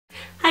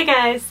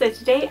Hi guys, so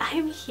today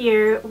I'm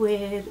here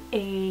with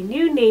a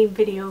new name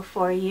video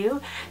for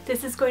you.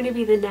 This is going to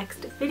be the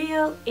next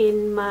video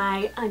in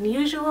my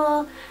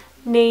unusual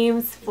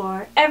names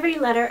for every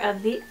letter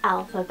of the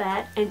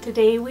alphabet, and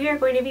today we are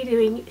going to be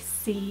doing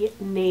C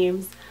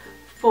names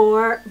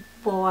for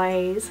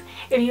boys.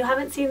 If you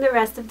haven't seen the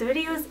rest of the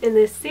videos in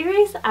this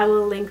series, I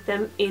will link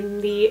them in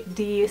the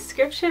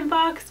description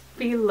box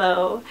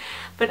below,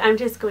 but I'm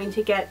just going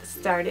to get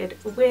started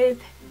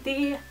with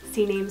the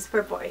C names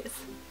for boys.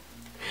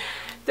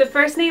 The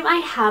first name I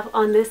have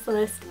on this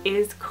list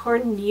is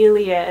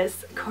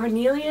Cornelius.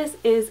 Cornelius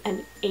is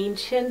an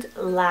ancient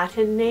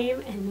Latin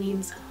name and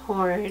means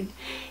horn.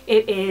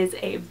 It is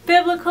a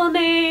biblical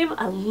name,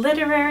 a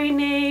literary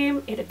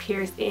name. It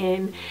appears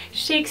in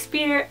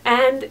Shakespeare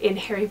and in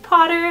Harry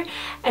Potter,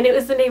 and it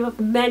was the name of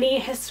many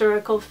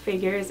historical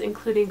figures,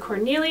 including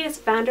Cornelius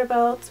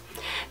Vanderbilt.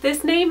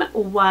 This name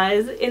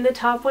was in the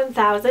top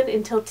 1000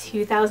 until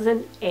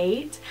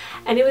 2008,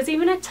 and it was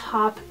even a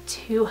top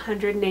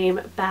 200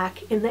 name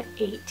back in the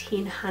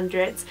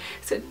 1800s,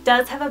 so it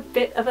does have a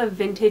bit of a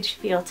vintage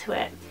feel to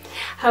it.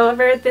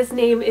 However, this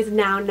name is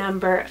now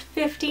number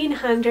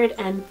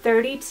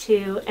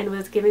 1532 and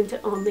was given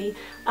to only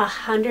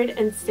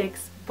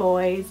 106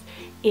 boys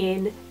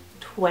in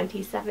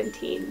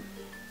 2017.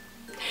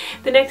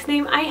 The next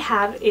name I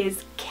have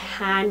is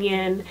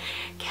Canyon.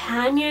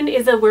 Canyon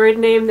is a word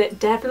name that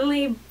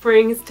definitely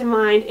brings to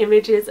mind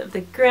images of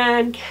the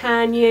Grand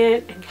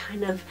Canyon and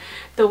kind of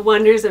the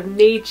wonders of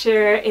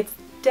nature. It's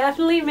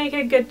definitely make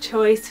a good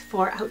choice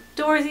for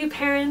outdoorsy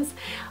parents,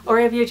 or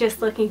if you're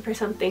just looking for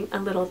something a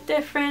little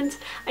different.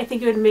 I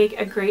think it would make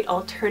a great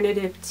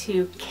alternative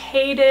to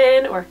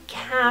Caden or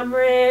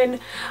Cameron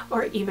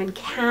or even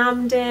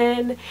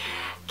Camden.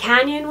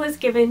 Canyon was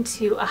given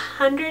to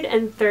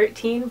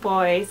 113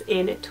 boys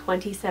in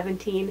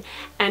 2017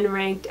 and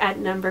ranked at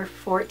number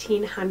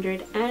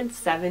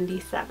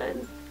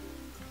 1477.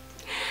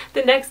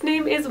 The next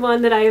name is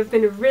one that I have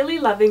been really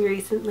loving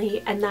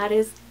recently, and that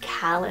is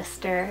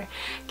Callister.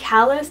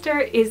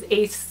 Callister is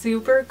a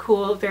super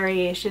cool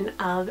variation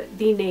of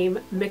the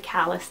name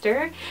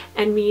McAllister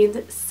and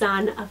means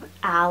son of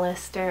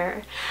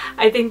Alistair.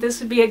 I think this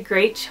would be a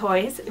great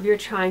choice if you're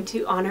trying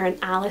to honor an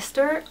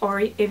Alistair, or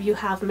if you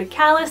have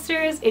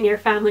McAllisters in your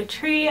family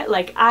tree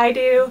like I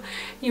do.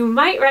 You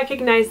might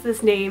recognize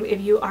this name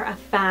if you are a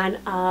fan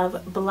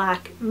of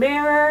Black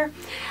Mirror.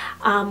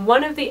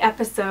 One of the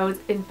episodes,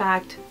 in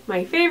fact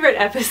my favorite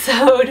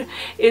episode,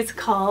 is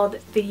called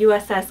the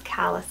USS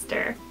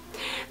Callister.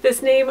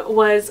 This name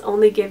was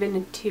only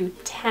given to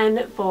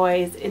 10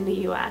 boys in the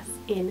US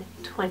in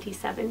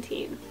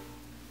 2017.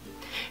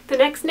 The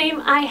next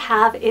name I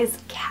have is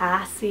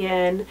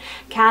Cassian.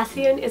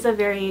 Cassian is a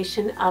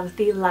variation of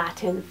the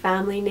Latin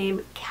family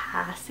name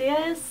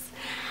Cassius,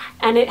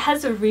 and it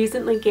has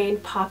recently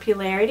gained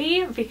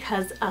popularity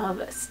because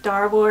of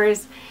Star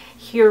Wars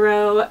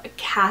hero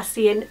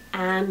Cassian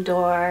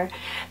Andor.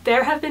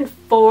 There have been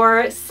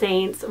 4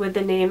 saints with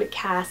the name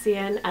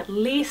Cassian, at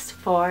least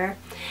 4,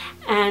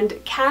 and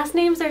Cass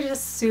names are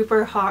just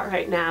super hot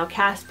right now.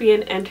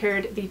 Caspian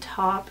entered the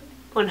top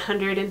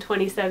 100 in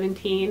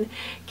 2017.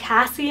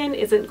 Cassian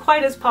isn't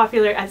quite as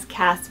popular as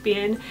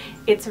Caspian.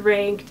 It's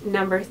ranked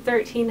number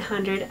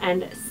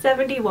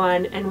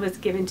 1371 and was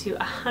given to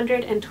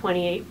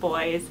 128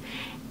 boys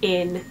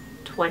in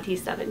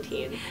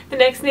 2017. The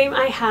next name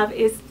I have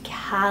is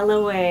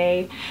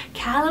Calloway.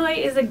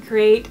 Calloway is a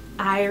great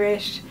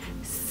Irish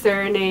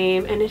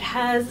surname, and it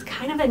has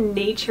kind of a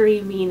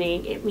naturey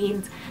meaning. It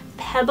means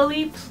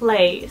pebbly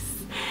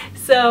place.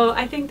 So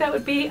I think that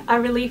would be a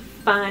really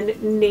fun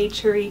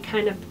naturey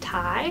kind of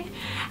tie,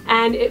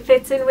 and it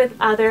fits in with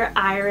other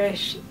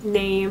Irish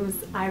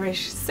names,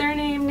 Irish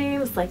surname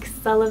names like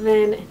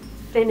Sullivan and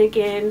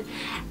Finnegan,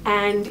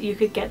 and you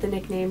could get the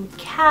nickname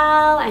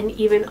Cal and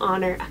even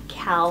honor a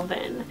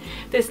Calvin.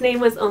 This name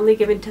was only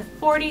given to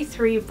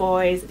 43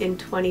 boys in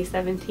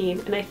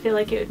 2017, and I feel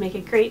like it would make a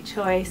great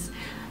choice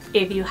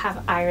if you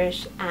have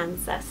Irish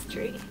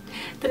ancestry.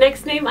 The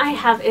next name I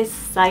have is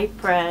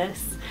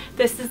Cypress.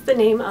 This is the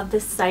name of the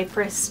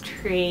cypress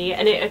tree,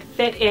 and it would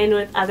fit in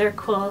with other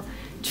cool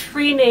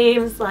tree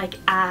names like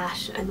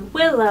Ash and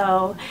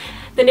Willow.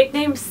 The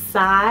nickname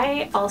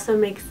Cy also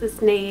makes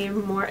this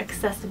name more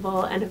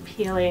accessible and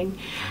appealing.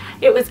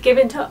 It was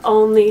given to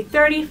only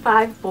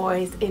 35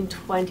 boys in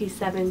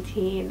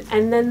 2017,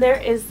 and then there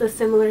is the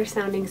similar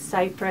sounding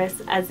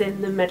cypress as in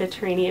the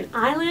Mediterranean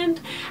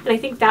island, and I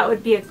think that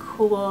would be a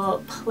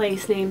cool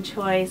place name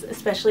choice,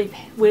 especially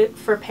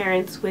for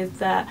parents with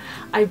the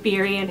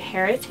Iberian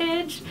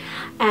heritage.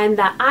 And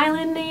the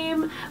island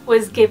name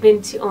was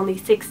given to only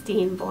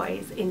 16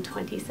 boys in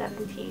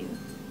 2017.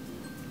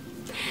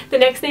 The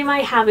next name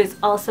I have is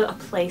also a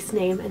place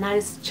name, and that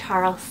is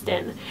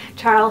Charleston.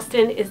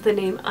 Charleston is the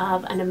name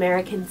of an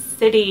American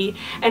city,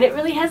 and it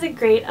really has a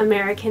great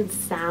American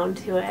sound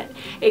to it.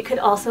 It could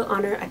also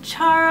honor a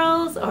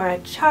Charles or a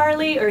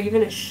Charlie or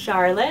even a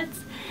Charlotte.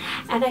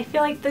 And I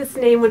feel like this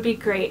name would be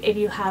great if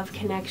you have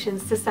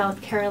connections to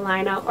South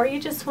Carolina or you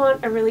just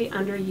want a really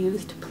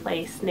underused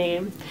place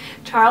name.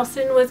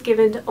 Charleston was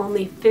given to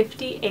only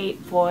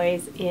 58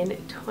 boys in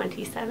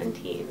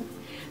 2017.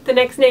 The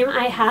next name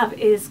I have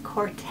is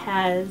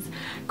Cortez.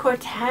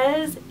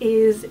 Cortez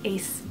is a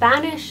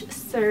Spanish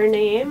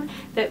surname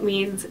that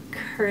means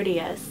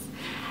courteous.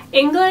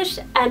 English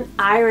and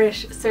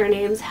Irish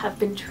surnames have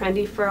been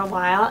trendy for a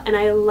while, and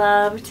I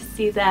love to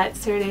see that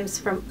surnames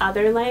from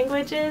other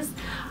languages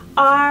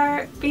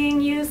are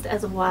being used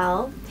as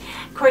well.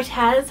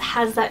 Cortez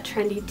has that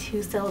trendy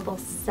two-syllable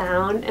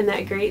sound and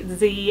that great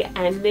Z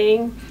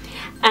ending,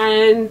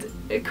 and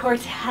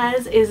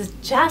Cortez is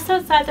just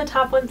outside the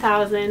top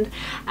 1,000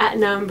 at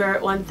number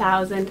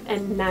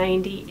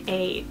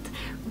 1,098,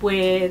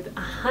 with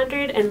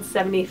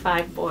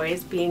 175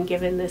 boys being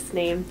given this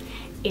name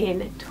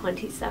in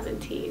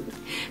 2017.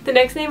 The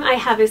next name I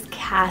have is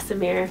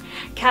Casimir.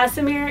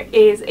 Casimir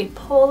is a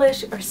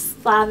Polish or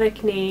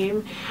Slavic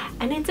name,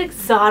 and it's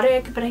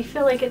exotic, but I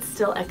feel like it's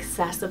still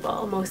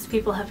accessible. Most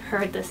people have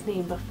heard this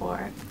name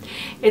before.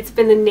 It's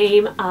been the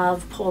name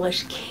of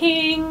Polish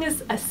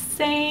kings, a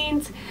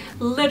saint,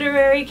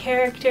 literary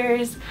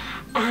characters,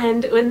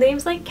 and with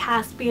names like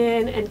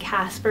Caspian and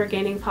Casper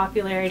gaining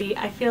popularity,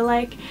 I feel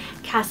like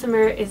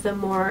Casimir is a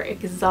more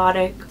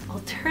exotic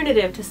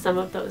alternative to some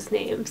of those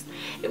names.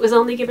 It was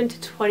only given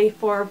to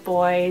 24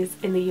 boys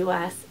in the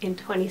US in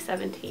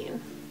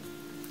 2017.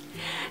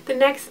 The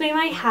next name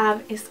I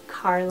have is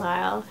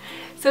Carlisle.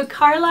 So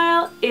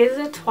Carlisle is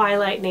a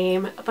Twilight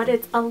name, but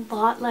it's a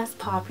lot less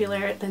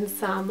popular than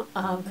some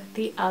of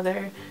the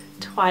other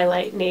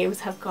Twilight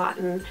names have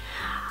gotten.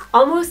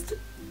 Almost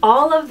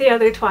all of the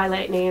other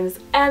Twilight names,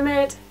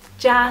 Emmett,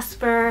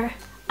 Jasper,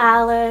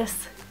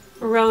 Alice,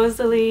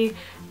 Rosalie,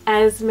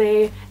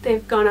 Esme,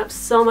 they've gone up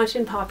so much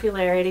in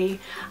popularity.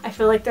 I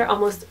feel like they're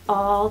almost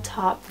all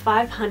top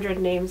 500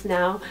 names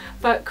now,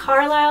 but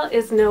Carlisle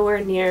is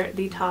nowhere near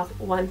the top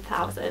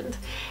 1,000.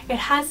 It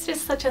has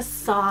just such a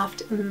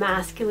soft,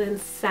 masculine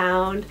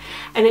sound,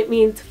 and it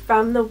means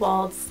from the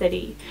walled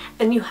city.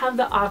 And you have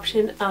the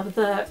option of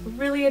the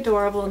really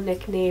adorable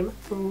nickname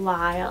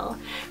Lyle.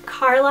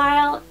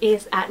 Carlisle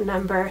is at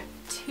number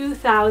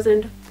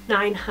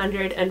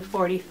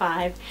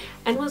 2,945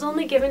 and was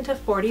only given to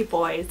 40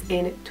 boys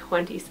in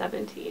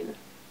 2017.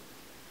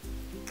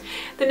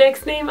 The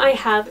next name I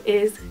have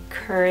is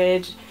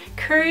Courage.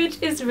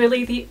 Courage is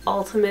really the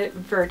ultimate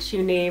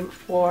virtue name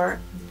for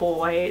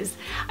boys.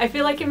 I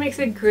feel like it makes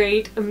a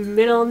great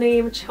middle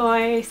name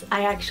choice.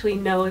 I actually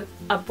know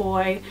a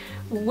boy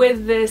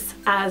with this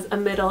as a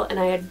middle and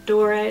I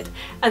adore it.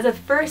 As a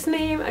first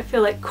name, I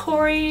feel like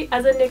Corey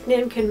as a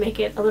nickname can make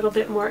it a little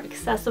bit more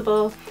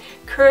accessible.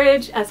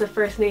 Courage as a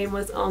first name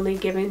was only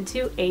given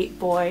to 8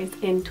 boys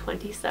in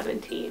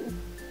 2017.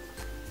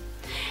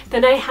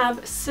 Then I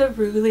have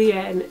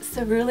Cerulean.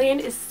 Cerulean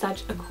is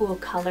such a cool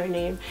color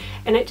name,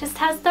 and it just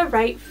has the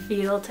right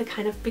feel to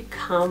kind of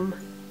become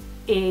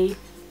a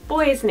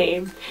boy's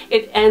name.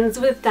 It ends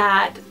with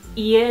that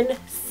Ian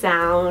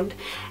sound,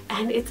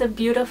 and it's a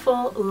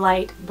beautiful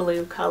light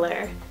blue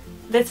color.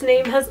 This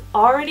name has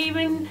already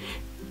been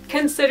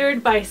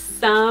considered by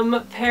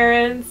some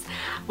parents,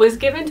 was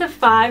given to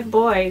 5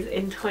 boys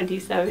in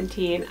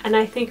 2017, and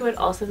I think it would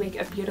also make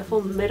a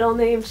beautiful middle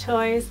name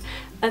choice,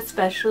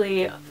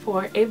 especially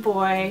for a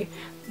boy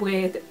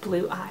with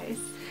blue eyes.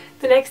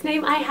 The next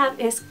name I have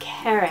is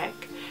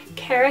Carrick.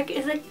 Carrick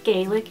is a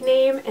Gaelic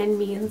name and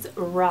means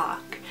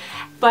rock,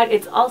 but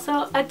it's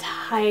also a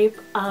type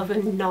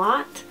of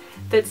knot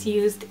that's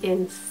used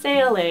in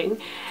sailing.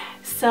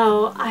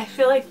 So I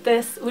feel like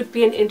this would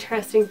be an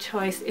interesting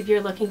choice if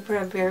you're looking for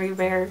a very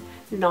rare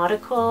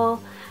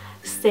nautical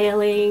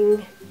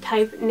sailing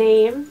type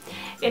name.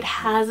 It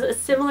has a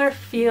similar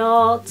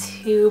feel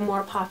to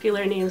more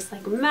popular names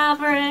like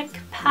Maverick,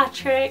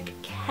 Patrick,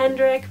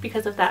 Kendrick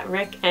because of that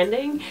Rick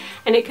ending,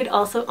 and it could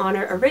also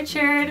honor a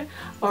Richard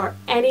or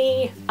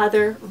any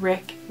other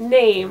Rick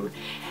name.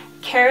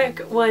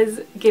 Carrick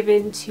was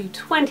given to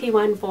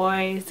 21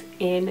 boys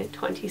in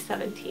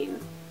 2017.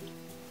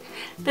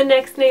 The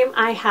next name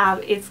I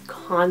have is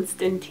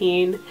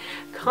Constantine.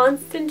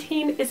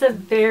 Constantine is a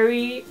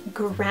very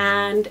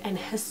grand and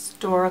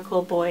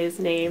historical boy's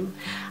name.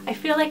 I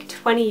feel like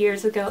 20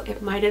 years ago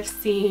it might have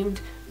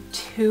seemed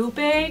too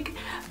big,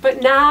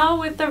 but now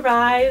with the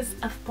rise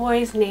of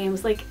boys'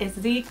 names like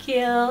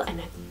Ezekiel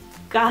and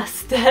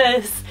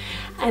Augustus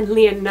and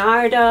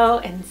Leonardo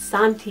and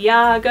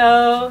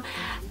Santiago,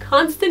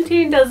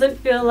 Constantine doesn't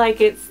feel like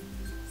it's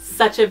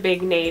such a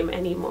big name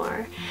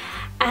anymore.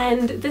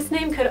 And this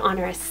name could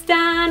honor a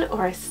Stan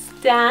or a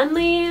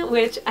Stanley,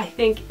 which I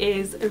think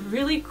is a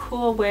really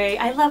cool way.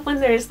 I love when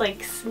there's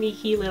like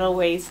sneaky little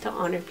ways to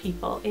honor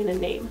people in a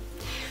name.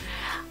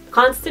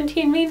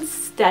 Constantine means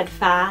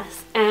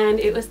steadfast, and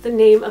it was the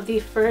name of the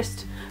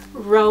first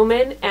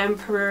Roman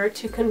emperor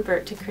to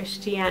convert to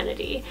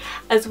Christianity,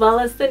 as well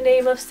as the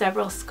name of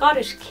several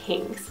Scottish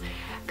kings.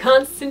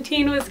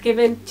 Constantine was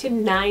given to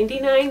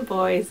 99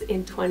 boys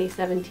in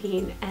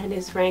 2017 and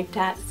is ranked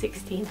at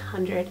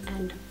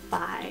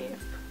 1,605.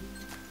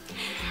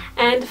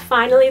 And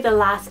finally, the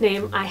last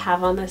name I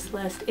have on this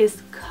list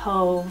is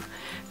Cove.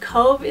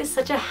 Cove is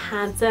such a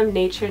handsome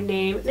nature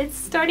name, and it's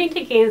starting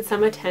to gain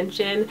some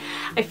attention.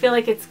 I feel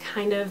like it's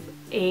kind of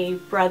a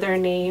brother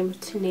name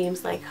to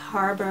names like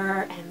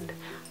Harbor and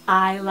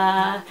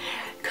Isla.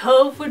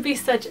 Cove would be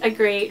such a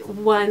great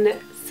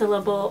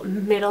one-syllable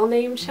middle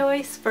name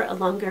choice for a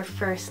longer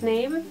first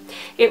name.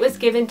 It was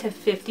given to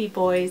 50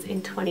 boys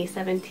in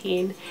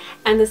 2017,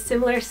 and the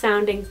similar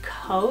sounding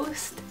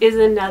Coast is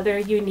another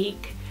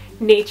unique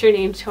nature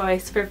name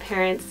choice for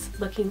parents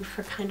looking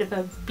for kind of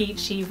a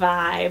beachy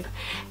vibe,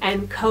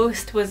 and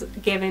Coast was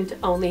given to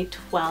only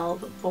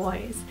 12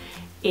 boys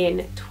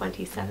in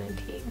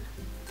 2017.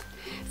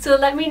 So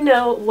let me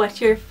know what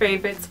your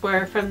favorites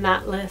were from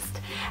that list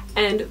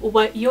and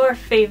what your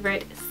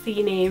favorite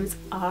C names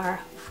are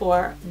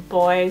for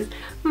boys.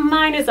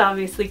 Mine is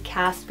obviously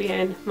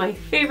Caspian, my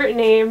favorite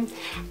name,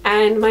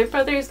 and my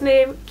brother's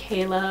name,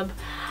 Caleb.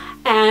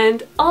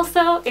 And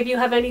also, if you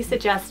have any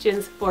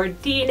suggestions for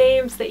D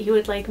names that you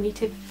would like me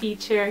to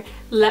feature,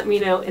 let me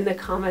know in the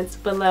comments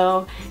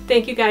below.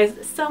 Thank you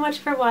guys so much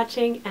for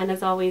watching, and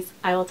as always,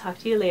 I will talk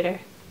to you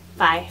later.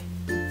 Bye.